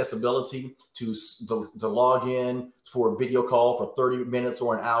accessibility to log in for a video call for 30 minutes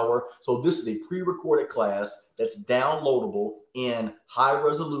or an hour. So this is a pre-recorded class that's downloadable in high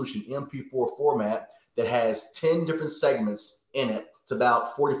resolution MP4 format that has 10 different segments in it. It's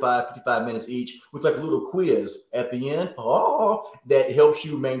about 45, 55 minutes each with like a little quiz at the end that helps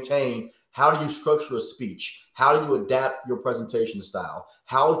you maintain how do you structure a speech? How do you adapt your presentation style?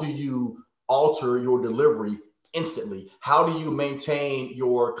 How do you alter your delivery instantly? How do you maintain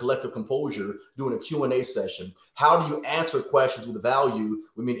your collective composure during a Q&A session? How do you answer questions with value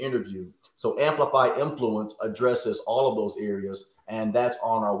when being interviewed? So Amplify Influence addresses all of those areas, and that's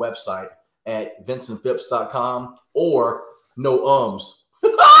on our website at vincentphipps.com or noums.com.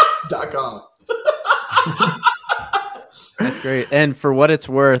 That's great. And for what it's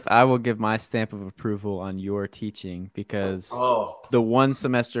worth, I will give my stamp of approval on your teaching because the one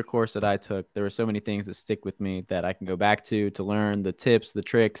semester course that I took, there were so many things that stick with me that I can go back to learn the tips, the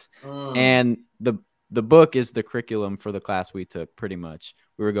tricks. And the book is the curriculum for the class we took pretty much.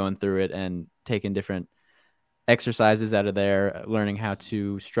 We were going through it and taking different exercises out of there, learning how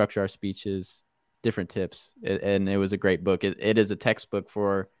to structure our speeches, different tips. And it was a great book. It is a textbook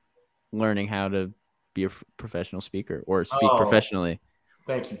for learning how to be a professional speaker or speak professionally.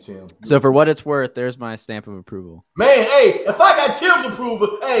 Thank you, Tim. So for what it's worth, there's my stamp of approval. Man, hey, if I got Tim's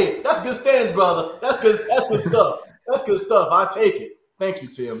approval, hey, that's good standards, brother. That's good stuff. That's good stuff. I take it. Thank you,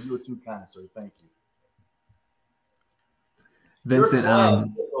 Tim. You were too kind, sir. Thank you. Vincent, your class,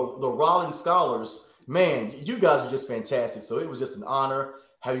 the Raleigh Scholars, man, you guys were just fantastic. So it was just an honor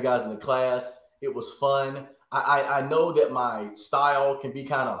have you guys in the class. It was fun. I know that my style can be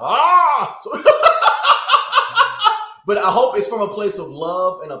kind of but I hope it's from a place of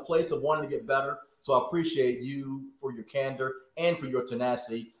love and a place of wanting to get better. So I appreciate you for your candor and for your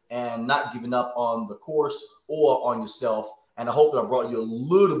tenacity and not giving up on the course or on yourself. And I hope that I brought you a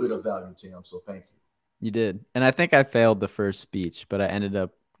little bit of value, Tim. So thank you. You did. And I think I failed the first speech, but I ended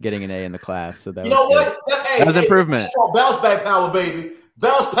up getting an A in the class. So that that was improvement. Bounce back power, baby.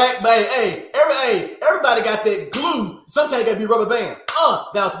 Bounce back, baby. Hey, everybody got that glue. Sometimes you got to be rubber band.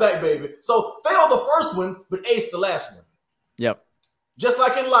 Bounce back, baby. So fail the first one, but ace the last one. Yep. Just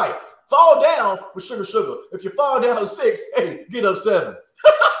like in life. Fall down with sugar. If you fall down 6, hey, get up 7.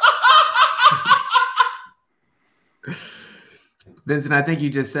 Vincent, I think you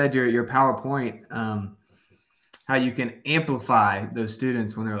just said your PowerPoint, how you can amplify those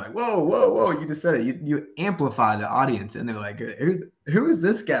students when they're like, whoa, you just said it. You amplify the audience and they're like, who is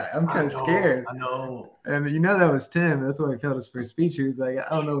this guy? I'm kind of scared. I know. And that was Tim. That's why he failed his first speech. He was like, I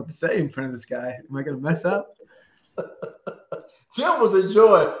don't know what to say in front of this guy. Am I going to mess up? Tim was a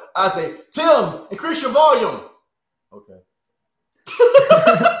joy. I say, Tim, increase your volume. Okay.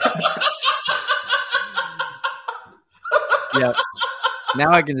 Yep.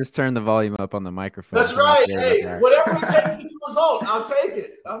 Now I can just turn the volume up on the microphone. That's right. Hey, whatever it takes to get the result, I'll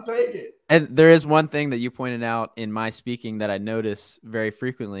take it. And there is one thing that you pointed out in my speaking that I notice very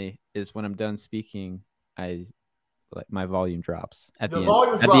frequently is when I'm done speaking, my volume drops at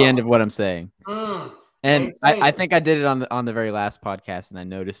the end of what I'm saying. And I think I did it on the very last podcast, and I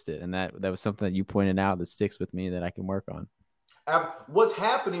noticed it, and that was something that you pointed out that sticks with me that I can work on. What's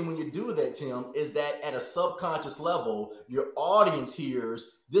happening when you do that, Tim, is that at a subconscious level, your audience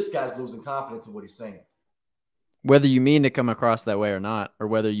hears this guy's losing confidence in what he's saying. Whether you mean to come across that way or not, or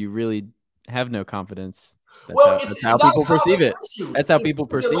whether you really have no confidence, that's how people perceive it. That's how people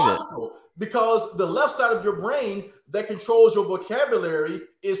perceive it. Because the left side of your brain that controls your vocabulary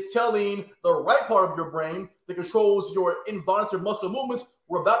is telling the right part of your brain that controls your involuntary muscular movements,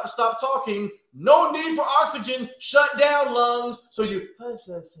 we're about to stop talking. No need for oxygen. Shut down, lungs. So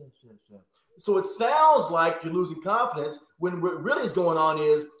So it sounds like you're losing confidence when what really is going on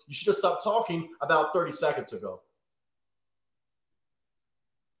is you should have stopped talking about 30 seconds ago.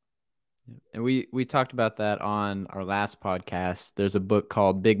 And we talked about that on our last podcast. There's a book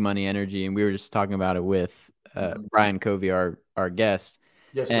called Big Money Energy, and we were just talking about it with Brian Covey, our guest.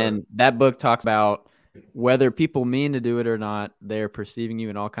 Yes, sir. And that book talks about whether people mean to do it or not, they're perceiving you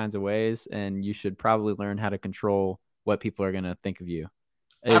in all kinds of ways, and you should probably learn how to control what people are going to think of you.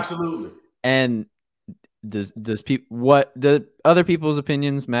 Absolutely. And do other people's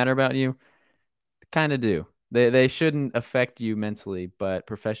opinions matter about you? Kind of do. They shouldn't affect you mentally, but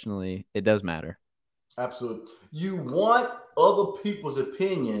professionally, it does matter. Absolutely. You want other people's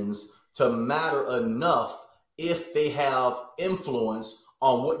opinions to matter enough if they have influence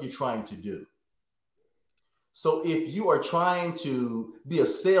on what you're trying to do. So if you are trying to be a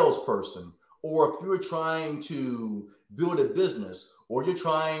salesperson, or if you're trying to build a business, or you're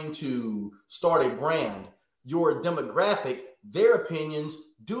trying to start a brand, your demographic, their opinions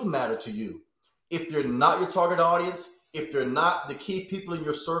do matter to you. If they're not your target audience, if they're not the key people in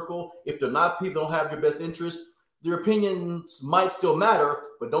your circle, if they're not people that don't have your best interests, their opinions might still matter,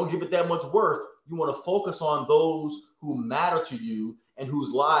 but don't give it that much worth. You want to focus on those who matter to you and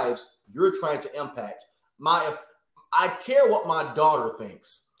whose lives you're trying to impact. I care what my daughter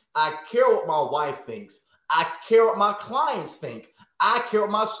thinks. I care what my wife thinks. I care what my clients think. I care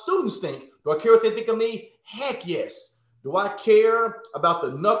what my students think. Do I care what they think of me? Heck yes. Do I care about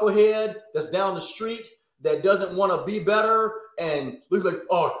the knucklehead that's down the street that doesn't want to be better and look like,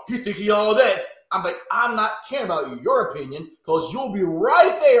 oh, he think he all that? I'm like, I'm not caring about your opinion because you'll be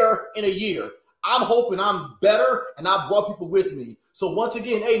right there in a year. I'm hoping I'm better and I brought people with me. So once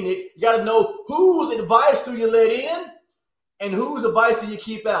again, hey, Nick, you got to know whose advice do you let in and whose advice do you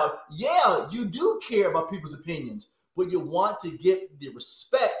keep out? Yeah, you do care about people's opinions, but you want to get the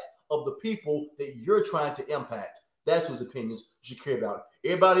respect of the people that you're trying to impact. That's whose opinions you should care about.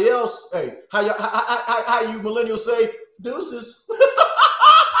 Everybody else, hey, how you millennials say, deuces.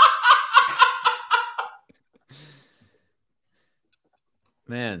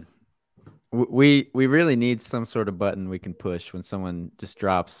 Man, we really need some sort of button we can push when someone just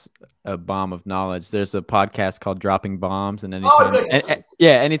drops a bomb of knowledge. There's a podcast called Dropping Bombs, and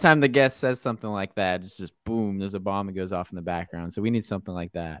anytime the guest says something like that, it's just boom, there's a bomb that goes off in the background. So we need something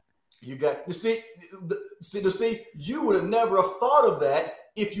like that. You see, you would have never have thought of that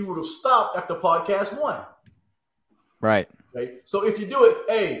if you would have stopped after podcast 1. Right. Okay? So if you do it,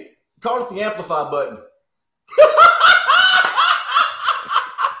 hey, call it the amplify button.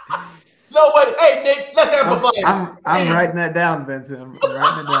 So, but hey, Nick, let's amplify it. I'm writing that down, Vincent. I'm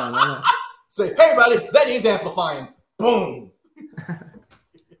writing it down. Say, hey, everybody, that is amplifying. Boom.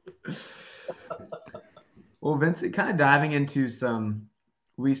 Well, Vincent, kind of diving into some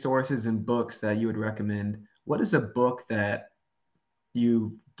resources and books that you would recommend. What is a book that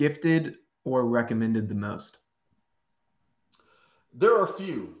you gifted or recommended the most? There are a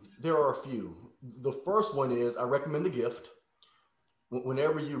few. The first one is I recommend The Gift.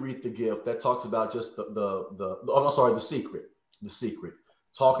 Whenever you read The Gift, that talks about just The Secret. The Secret.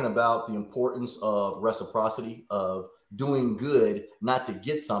 Talking about the importance of reciprocity, of doing good, not to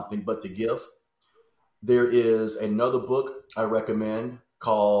get something, but to give. There is another book I recommend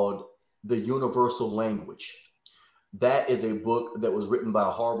called The Universal Language. That is a book that was written by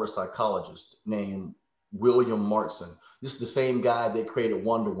a Harvard psychologist named William Martson. This is the same guy that created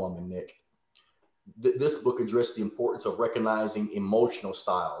Wonder Woman, Nick. This book addressed the importance of recognizing emotional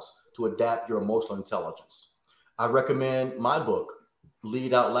styles to adapt your emotional intelligence. I recommend my book,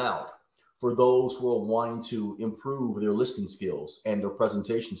 Lead Out Loud, for those who are wanting to improve their listening skills and their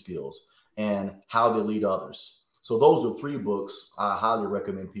presentation skills and how they lead others. So those are 3 books I highly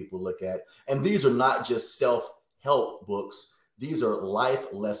recommend people look at. And these are not just self-help books. These are life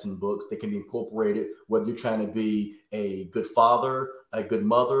lesson books that can be incorporated, whether you're trying to be a good father, a good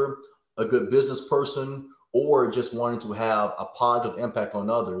mother, a good business person, or just wanting to have a positive impact on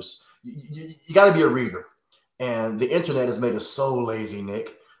others. You got to be a reader. And the internet has made us so lazy,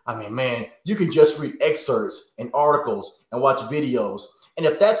 Nick. I mean, man, you can just read excerpts and articles and watch videos. And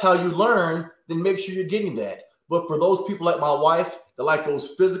if that's how you learn, then make sure you're getting that. But for those people like my wife that like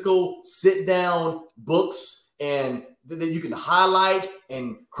those physical sit-down books and that you can highlight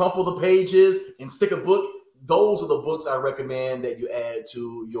and crumple the pages and stick a book, those are the books I recommend that you add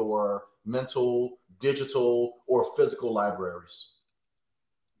to your mental, digital, or physical libraries.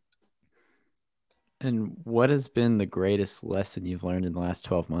 And what has been the greatest lesson you've learned in the last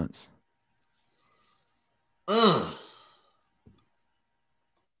 12 months?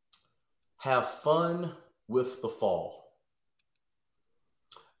 Have fun with the fall.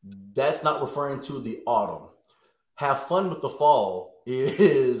 That's not referring to the autumn. Have fun with the fall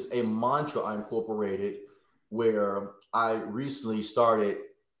is a mantra I incorporated where I recently started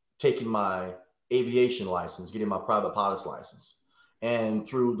taking my aviation license, getting my private pilot's license. And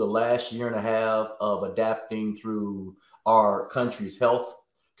through the last year and a half of adapting through our country's health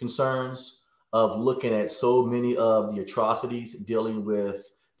concerns, of looking at so many of the atrocities dealing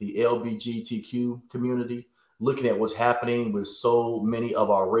with the LGBTQ community, looking at what's happening with so many of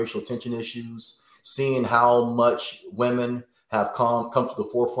our racial tension issues, seeing how much women have come to the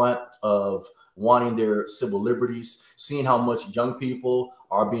forefront of wanting their civil liberties, seeing how much young people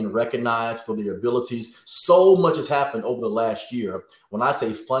are being recognized for their abilities. So much has happened over the last year. When I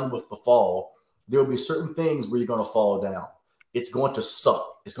say fun with the fall, there will be certain things where you're going to fall down. It's going to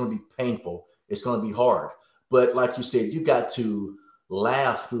suck. It's going to be painful. It's going to be hard. But like you said, you got to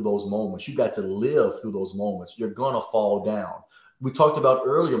laugh through those moments. You got to live through those moments. You're going to fall down. We talked about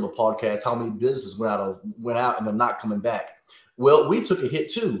earlier on the podcast how many businesses went out and they're not coming back. Well, we took a hit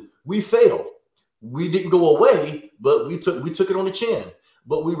too. We failed. We didn't go away, but we took it on the chin.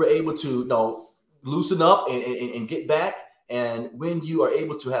 But we were able to loosen up and get back. And when you are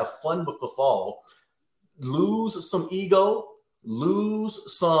able to have fun with the fall, lose some ego,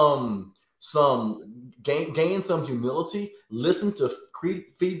 lose some gain some humility, listen to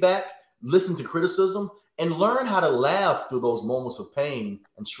feedback, listen to criticism, and learn how to laugh through those moments of pain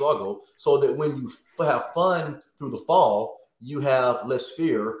and struggle, so that when you have fun through the fall, you have less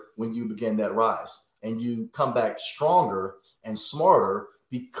fear when you begin that rise, and you come back stronger and smarter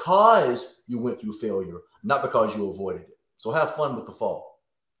because you went through failure, not because you avoided it. So have fun with the fall.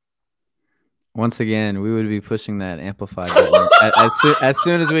 Once again, we would be pushing that amplify button as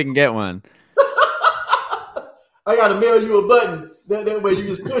soon as we can get one. I gotta mail you a button. That way you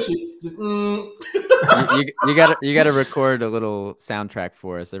just push it. Just, you gotta record a little soundtrack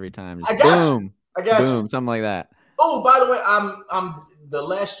for us every time. Just I got boom, you. I got boom, you. something like that. Oh, by the way, I'm the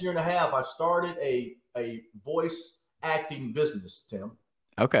last year and a half I started a voice acting business, Tim.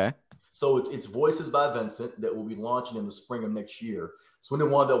 Okay. So it's Voices by Vincent that will be launching in the spring of next year. So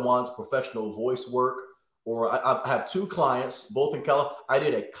anyone that wants professional voice work, or I have two clients, both in California. I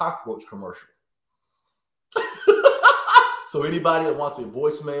did a cockroach commercial. So anybody that wants a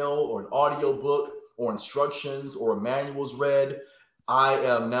voicemail or an audio book or instructions or manuals read, I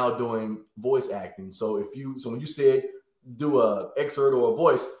am now doing voice acting. So when you said do a excerpt or a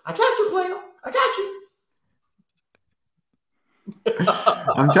voice, I got you, player. I got you.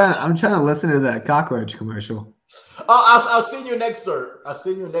 I'm trying to listen to that cockroach commercial. I'll send you an excerpt. I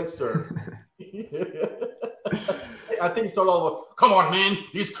think you start off, come on, man.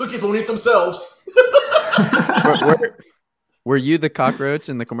 These cookies won't eat themselves. Were you the cockroach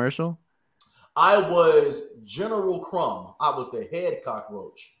in the commercial? I was General Crumb. I was the head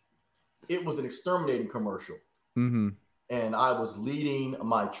cockroach. It was an exterminating commercial. Mm-hmm. And I was leading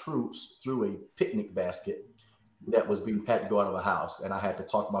my troops through a picnic basket that was being packed to go out of the house. And I had to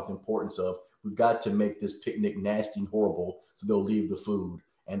talk about the importance of, we've got to make this picnic nasty and horrible so they'll leave the food.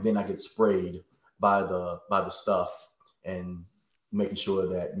 And then I get sprayed by the stuff, and making sure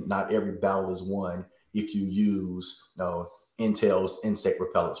that not every battle is won if you use Intel's insect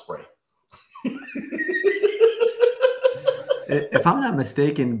repellent spray. If I'm not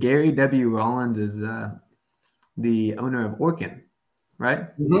mistaken, Gary W. Rollins is the owner of Orkin,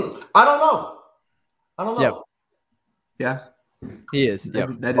 right? Mm-hmm. I don't know. Yep. Yeah. He is. Yep.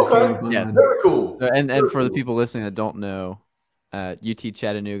 That is Yeah. Very cool. And for the people listening that don't know, UT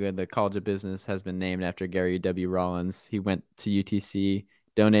Chattanooga, the College of Business, has been named after Gary W. Rollins. He went to UTC,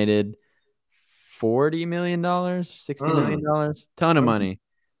 donated $40 million, $60 million, ton of money.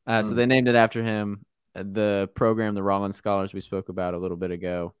 So they named it after him. The program, the Rollins Scholars we spoke about a little bit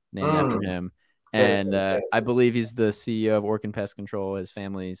ago, named after him. And I believe he's the CEO of Orkin Pest Control. His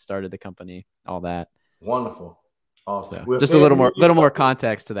family started the company, all that. Wonderful. Awesome. So, just a little more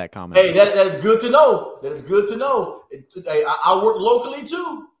context to that comment. Hey, that is good to know. That is good to know. I work locally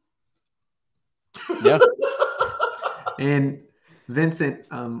too. Yeah. And Vincent,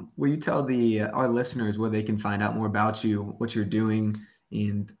 will you tell our listeners where they can find out more about you, what you're doing,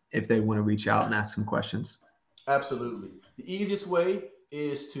 and if they want to reach out and ask some questions? Absolutely. The easiest way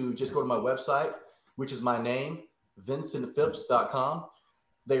is to just go to my website, which is my name, vincentphipps.com.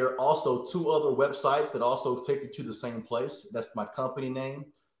 There are also two other websites that also take you to the same place. That's my company name,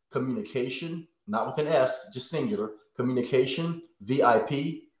 Communication, not with an S, just singular,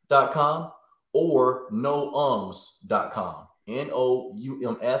 communicationvip.com or noums.com,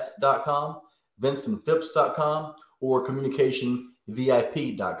 noums.com, vincentphipps.com, or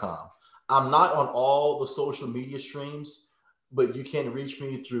communicationvip.com. I'm not on all the social media streams, but you can reach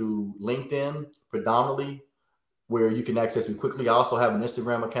me through LinkedIn predominantly, where you can access me quickly. I also have an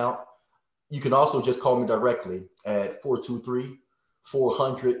Instagram account. You can also just call me directly at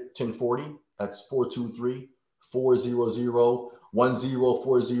 400-1040. That's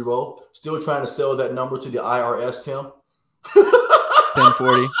 423-400-1040. Still trying to sell that number to the IRS, Tim.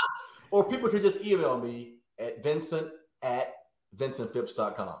 1040. Or people can just email me at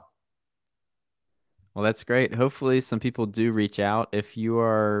Vincent@VincentPhipps.com. Well, that's great. Hopefully some people do reach out. If you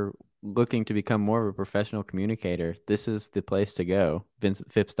are looking to become more of a professional communicator, this is the place to go.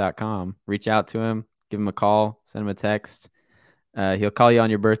 VincentPhipps.com. Reach out to him, give him a call, send him a text. He'll call you on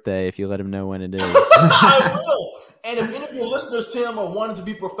your birthday if you let him know when it is. I will. And if any of your listeners, Tim, are wanting to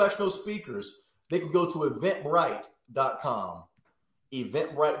be professional speakers, they can go to eventbrite.com.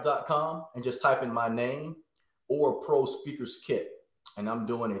 Eventbrite.com and just type in my name or Pro Speakers Kit. And I'm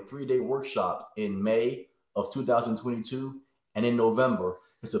doing a 3-day workshop in May of 2022 and in November.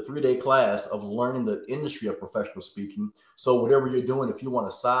 It's a 3-day class of learning the industry of professional speaking. So whatever you're doing, if you want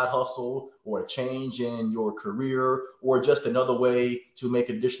a side hustle or a change in your career or just another way to make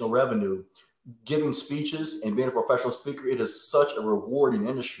additional revenue, giving speeches and being a professional speaker, it is such a rewarding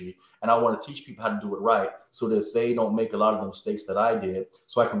industry. And I want to teach people how to do it right so that they don't make a lot of the mistakes that I did,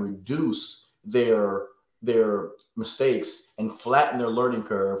 so I can reduce their mistakes and flatten their learning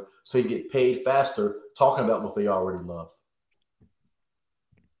curve so you get paid faster talking about what they already love.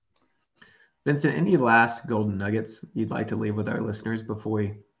 Vincent, any last golden nuggets you'd like to leave with our listeners before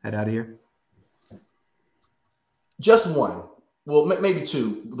we head out of here? Just one. Well, maybe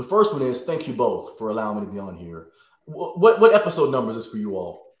two. The first one is thank you both for allowing me to be on here. What episode number is this for you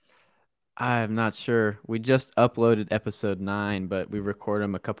all? I'm not sure. We just uploaded episode 9, but we record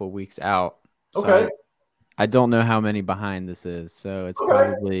them a couple weeks out. So Okay. I don't know how many behind this is, so it's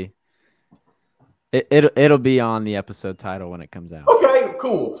probably it'll be on the episode title when it comes out. Okay,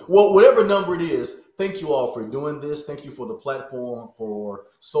 cool. Well, whatever number it is, thank you all for doing this. Thank you for the platform, for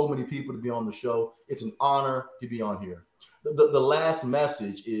so many people to be on the show. It's an honor to be on here. The last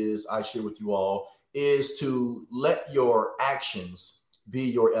message is I share with you all is to let your actions be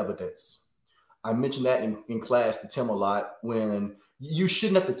your evidence. I mentioned that in class to Tim a lot, when you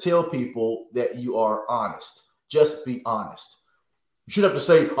shouldn't have to tell people that you are honest. Just be honest. You shouldn't have to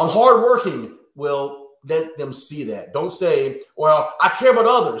say, I'm hardworking. Well, let them see that. Don't say, well, I care about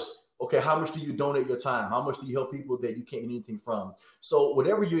others. Okay, how much do you donate your time? How much do you help people that you can't get anything from? So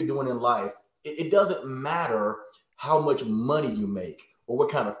whatever you're doing in life, it doesn't matter how much money you make or what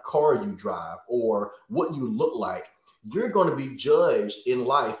kind of car you drive or what you look like. You're going to be judged in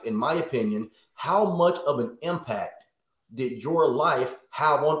life, in my opinion, how much of an impact did your life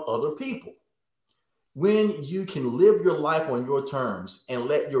have on other people. When you can live your life on your terms and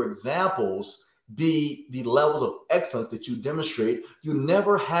let your examples be the levels of excellence that you demonstrate, you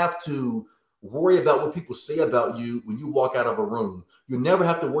never have to worry about what people say about you when you walk out of a room. You never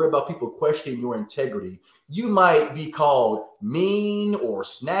have to worry about people questioning your integrity. You might be called mean or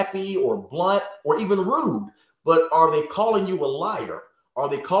snappy or blunt or even rude, but are they calling you a liar? Are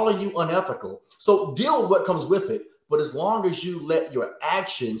they calling you unethical? So deal with what comes with it. But as long as you let your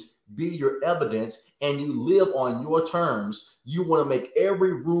actions be your evidence and you live on your terms, you want to make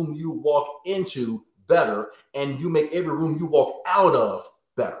every room you walk into better, and you make every room you walk out of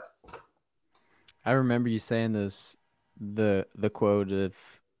better. I remember you saying this, the quote of,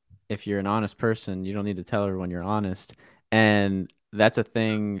 if you're an honest person, you don't need to tell everyone you're honest. And that's a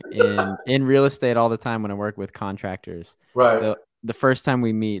thing in real estate all the time when I work with contractors. Right. The first time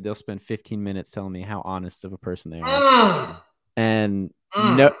we meet, they'll spend 15 minutes telling me how honest of a person they are. And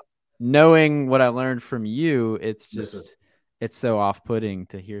knowing what I learned from you, it's just, it's so off-putting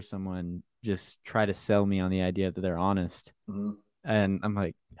to hear someone just try to sell me on the idea that they're honest. Mm-hmm. And I'm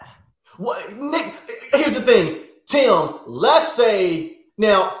like, what, Nick, here's the thing, Tim, let's say,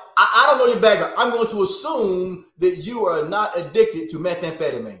 now, I don't know your background. I'm going to assume that you are not addicted to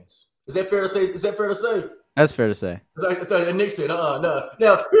methamphetamines. Is that fair to say? That's fair to say. Nick said, no.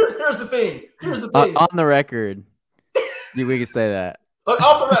 Now, here's the thing. On the record, we can say that.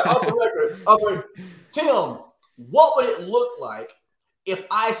 Off the record. Tim, what would it look like if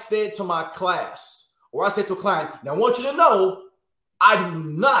I said to my class, or I said to a client, now I want you to know, I do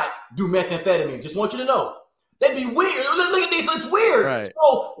not do methamphetamine. Just want you to know. That'd be weird. Look at this. It's weird. Right.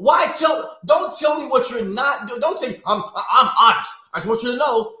 So don't tell me what you're not doing. Don't say, I'm honest. I just want you to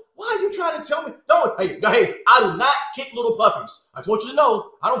know. Why are you trying to tell me? No, hey, I do not kick little puppies. I just want you to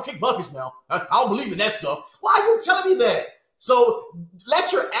know, I don't kick puppies now. I don't believe in that stuff. Why are you telling me that? So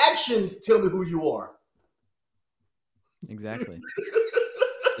let your actions tell me who you are. Exactly.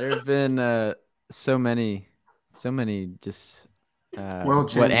 There have been so many just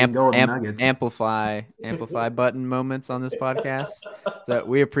amplify button moments on this podcast. So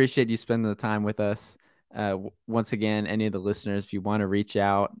we appreciate you spending the time with us. Once again, any of the listeners, if you want to reach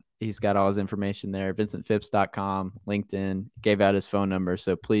out, he's got all his information there. VincentPhipps.com, LinkedIn, gave out his phone number.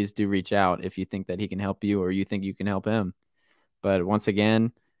 So please do reach out if you think that he can help you or you think you can help him. But once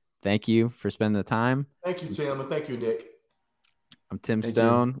again, thank you for spending the time. Thank you, Tim, and thank you, Nick. I'm Tim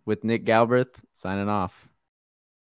Stone with Nick Galbraith signing off.